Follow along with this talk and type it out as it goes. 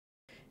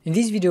In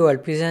this video, I'll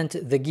present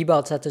the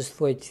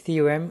Gibbard-Satterthwaite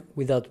theorem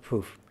without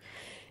proof.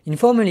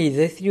 Informally,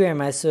 the theorem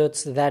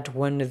asserts that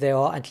when there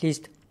are at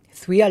least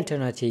three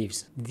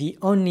alternatives, the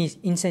only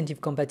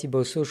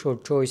incentive-compatible social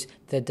choice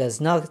that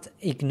does not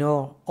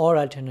ignore all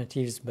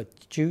alternatives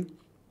but two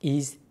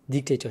is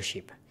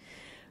dictatorship.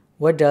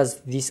 What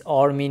does this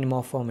all mean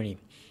more formally?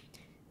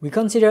 We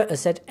consider a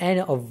set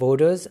N of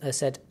voters, a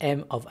set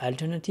M of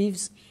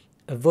alternatives.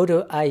 A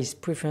voter I's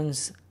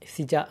preference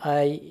theta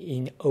I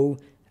in O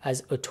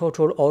as a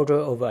total order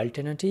of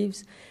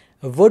alternatives.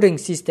 A voting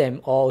system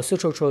or a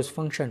social choice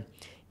function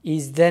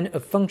is then a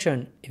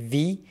function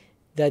V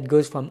that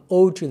goes from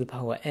O to the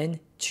power N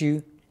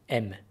to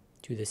M,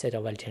 to the set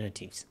of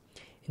alternatives.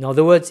 In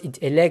other words,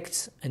 it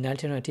elects an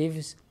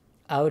alternative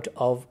out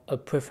of a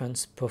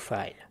preference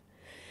profile.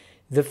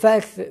 The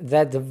fact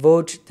that the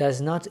vote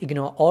does not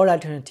ignore all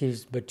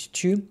alternatives but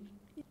two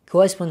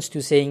corresponds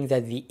to saying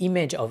that the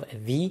image of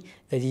V,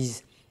 that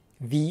is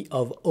V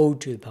of O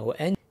to the power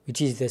N,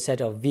 which is the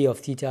set of V of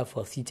theta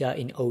for theta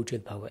in O to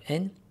the power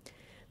N,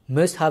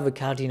 must have a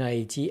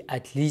cardinality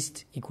at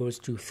least equals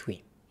to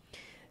 3.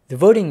 The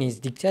voting is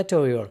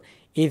dictatorial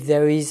if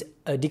there is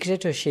a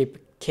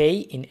dictatorship K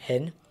in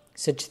N,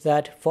 such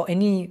that for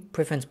any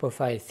preference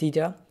profile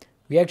theta,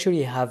 we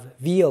actually have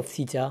V of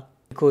theta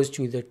equals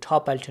to the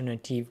top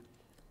alternative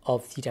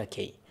of theta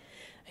K.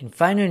 And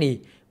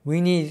finally,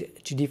 we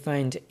need to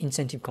define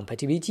incentive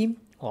compatibility,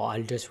 or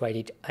I'll just write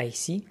it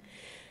IC,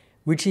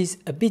 which is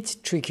a bit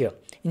trickier.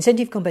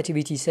 Incentive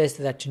compatibility says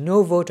that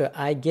no voter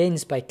I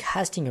gains by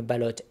casting a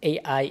ballot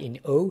AI in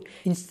O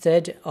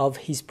instead of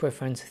his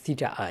preference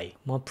theta I.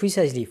 More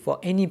precisely, for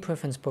any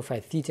preference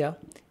profile theta,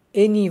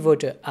 any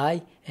voter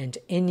I and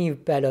any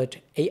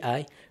ballot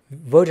AI,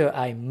 voter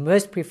I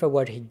must prefer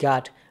what he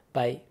got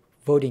by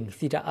voting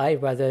theta I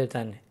rather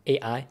than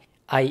AI,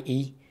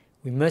 i.e.,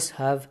 we must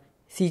have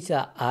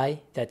theta I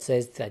that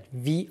says that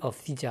V of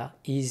theta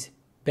is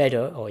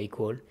better or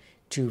equal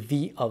to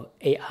V of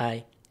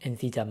AI and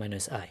theta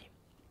minus I.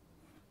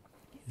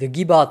 The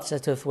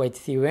Gibbard-Satterthwaite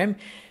theorem,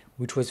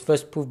 which was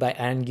first proved by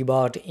Alan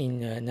Gibbard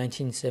in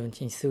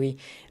 1973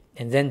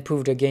 and then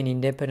proved again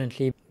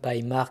independently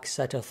by Mark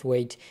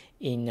Satterthwaite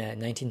in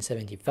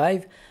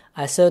 1975,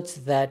 asserts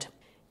that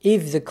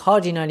if the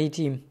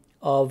cardinality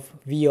of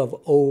V of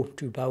O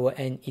to the power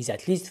N is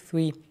at least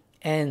 3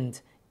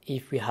 and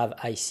if we have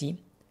IC,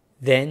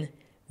 then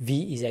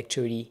V is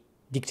actually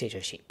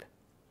dictatorship.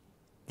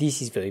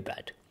 This is very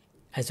bad.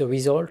 As a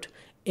result,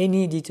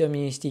 any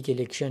deterministic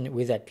election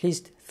with at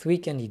least 3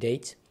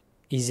 candidates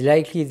is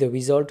likely the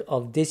result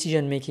of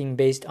decision-making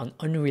based on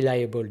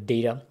unreliable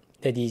data,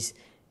 that is,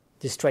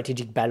 the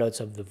strategic ballots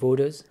of the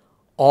voters,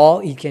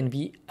 or it can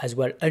be as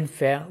well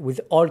unfair with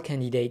all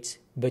candidates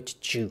but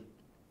two.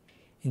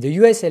 In the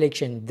US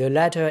election, the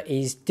latter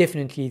is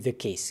definitely the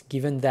case,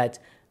 given that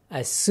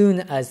as soon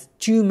as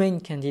two main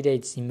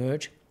candidates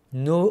emerge,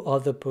 no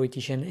other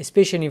politician,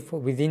 especially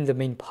within the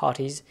main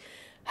parties,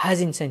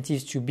 has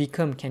incentives to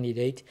become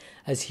candidate,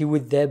 as he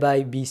would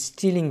thereby be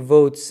stealing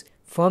votes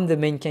from the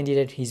main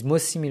candidate he's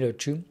most similar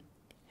to,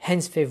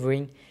 hence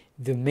favoring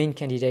the main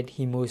candidate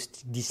he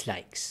most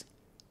dislikes.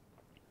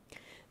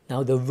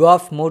 Now, the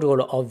rough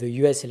model of the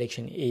US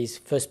election is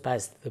first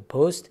past the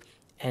post,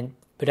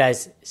 but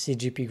as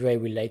CGP Grey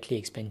will likely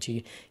explain to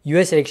you,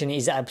 US election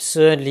is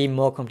absurdly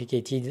more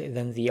complicated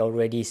than the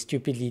already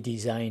stupidly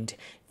designed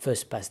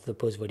first past the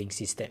post voting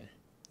system.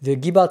 The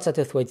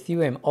Gibbard-Satterthwaite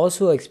theorem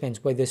also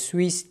explains why the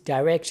Swiss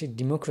direct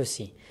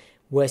democracy,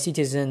 where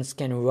citizens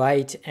can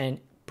write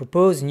and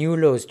propose new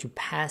laws to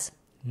pass,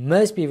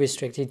 must be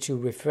restricted to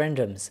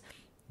referendums,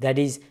 that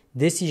is,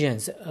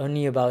 decisions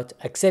only about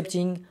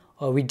accepting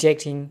or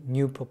rejecting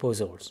new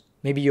proposals.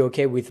 Maybe you're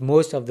okay with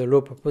most of the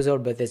law proposal,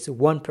 but there's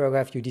one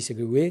paragraph you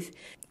disagree with.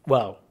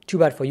 Well, too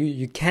bad for you,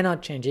 you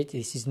cannot change it.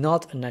 This is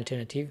not an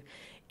alternative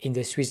in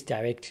the Swiss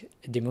direct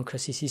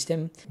democracy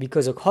system,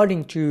 because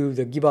according to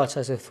the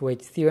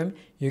Gibbard-Satterthwaite theorem,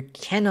 you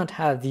cannot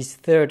have this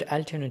third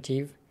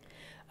alternative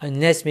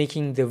unless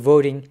making the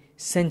voting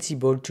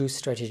sensible to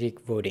strategic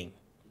voting.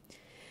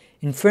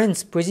 In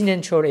France,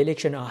 presidential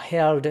elections are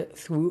held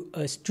through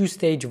a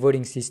two-stage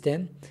voting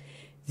system.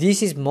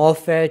 This is more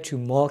fair to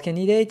more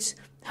candidates.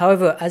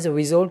 However, as a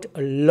result,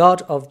 a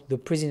lot of the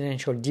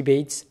presidential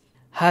debates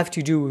have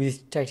to do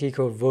with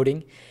tactical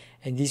voting,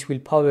 and this will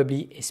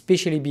probably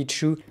especially be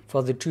true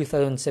for the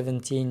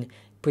 2017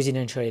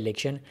 presidential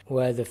election,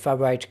 where the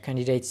far-right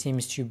candidate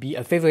seems to be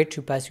a favorite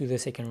to pass to the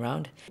second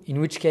round,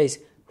 in which case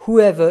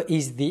whoever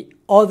is the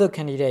other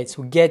candidates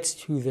who gets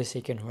to the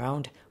second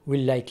round will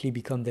likely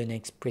become the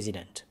next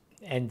president.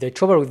 And the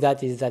trouble with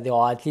that is that there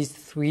are at least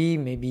 3,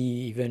 maybe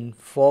even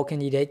 4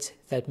 candidates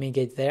that may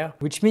get there,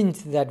 which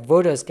means that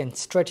voters can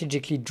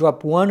strategically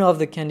drop one of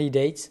the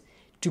candidates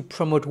to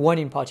promote one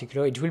in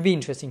particular. It will be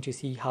interesting to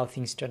see how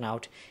things turn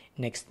out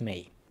next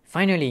May.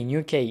 Finally, in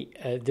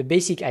UK, the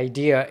basic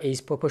idea is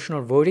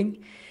proportional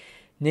voting.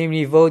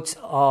 Namely, votes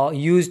are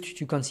used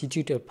to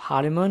constitute a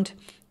parliament,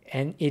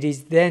 and it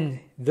is then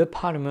the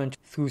parliament,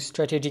 through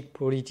strategic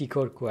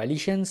political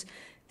coalitions,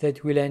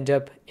 that will end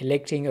up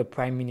electing a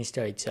prime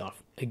minister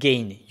itself.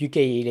 again, UK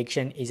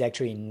election is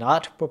actually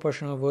not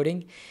proportional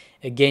voting,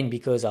 again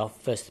because of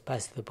first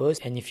past the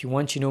post. And if you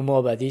want to know more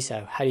about this,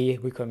 I highly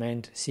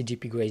recommend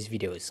CGP Gray's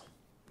videos.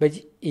 But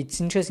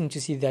it's interesting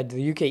to see that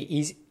the UK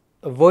is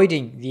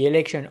avoiding the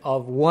election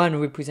of one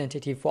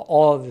representative for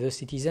all of the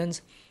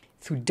citizens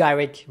through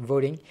direct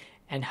voting,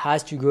 and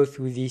has to go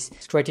through this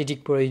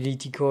strategic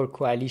political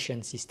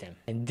coalition system.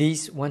 And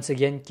this, once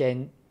again,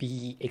 can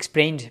be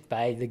explained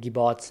by the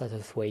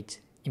Gibbard-Satterthwaite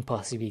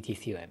Impossibility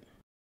Theorem.